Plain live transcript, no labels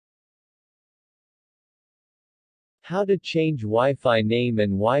How to change Wi-Fi name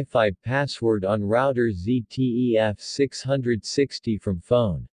and Wi-Fi password on Router ZTE F660 from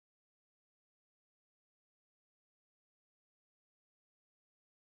phone.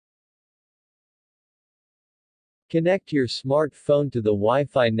 Connect your smartphone to the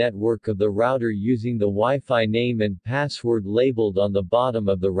Wi-Fi network of the router using the Wi-Fi name and password labeled on the bottom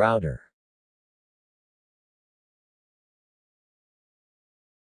of the router.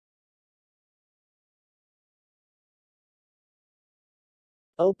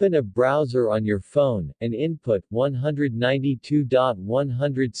 Open a browser on your phone, and input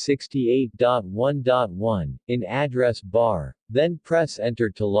 192.168.1.1 in address bar, then press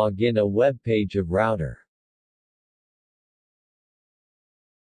enter to log in a web page of router.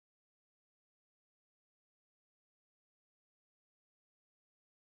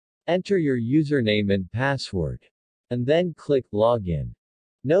 Enter your username and password. And then click Login.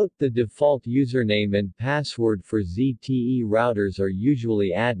 Note, the default username and password for ZTE routers are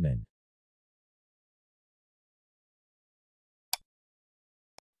usually admin.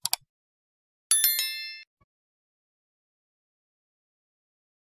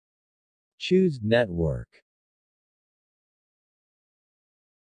 Choose Network.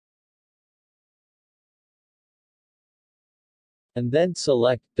 And then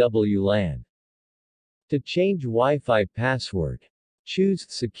select WLAN. To change Wi-Fi password, choose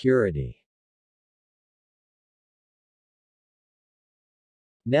Security.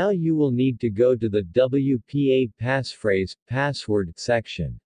 Now you will need to go to the WPA Passphrase password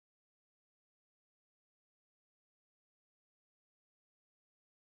section.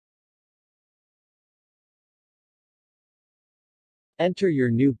 Enter your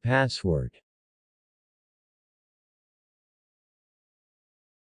new password.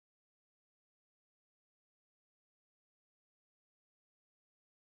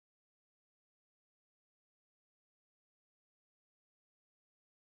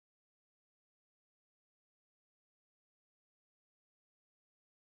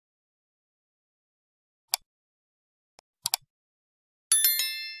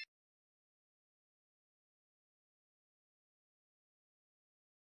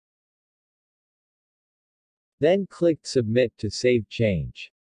 Then click Submit to save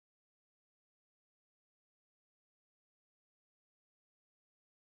change.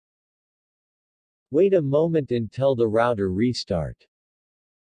 Wait a moment until the router restart.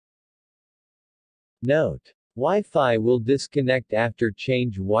 Note: Wi-Fi will disconnect after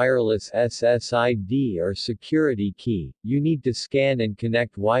change wireless SSID or security key. You need to scan and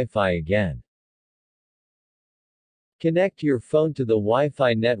connect Wi-Fi again. Connect your phone to the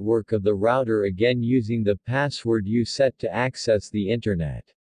Wi-Fi network of the router again using the password you set to access the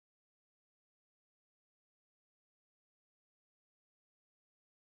internet.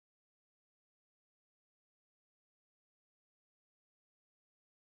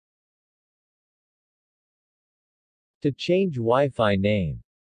 To change Wi-Fi name,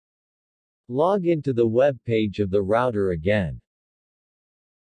 log into the web page of the router again.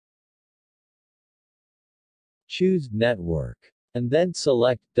 Choose Network. And then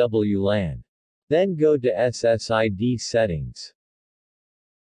select WLAN. Then go to SSID Settings.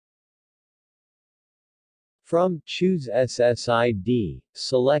 From Choose SSID,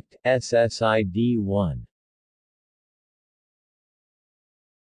 select SSID 1.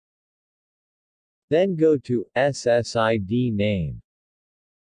 Then go to SSID Name.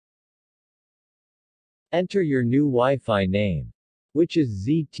 Enter your new Wi-Fi name, which is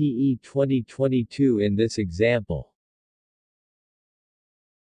ZTE 2022 in this example.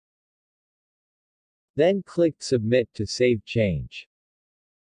 Then click Submit to save change.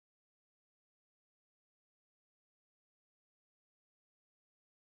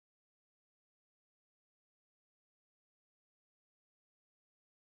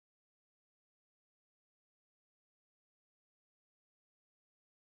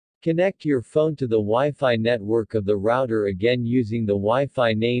 Connect your phone to the Wi-Fi network of the router again using the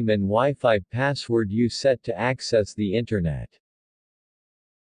Wi-Fi name and Wi-Fi password you set to access the internet.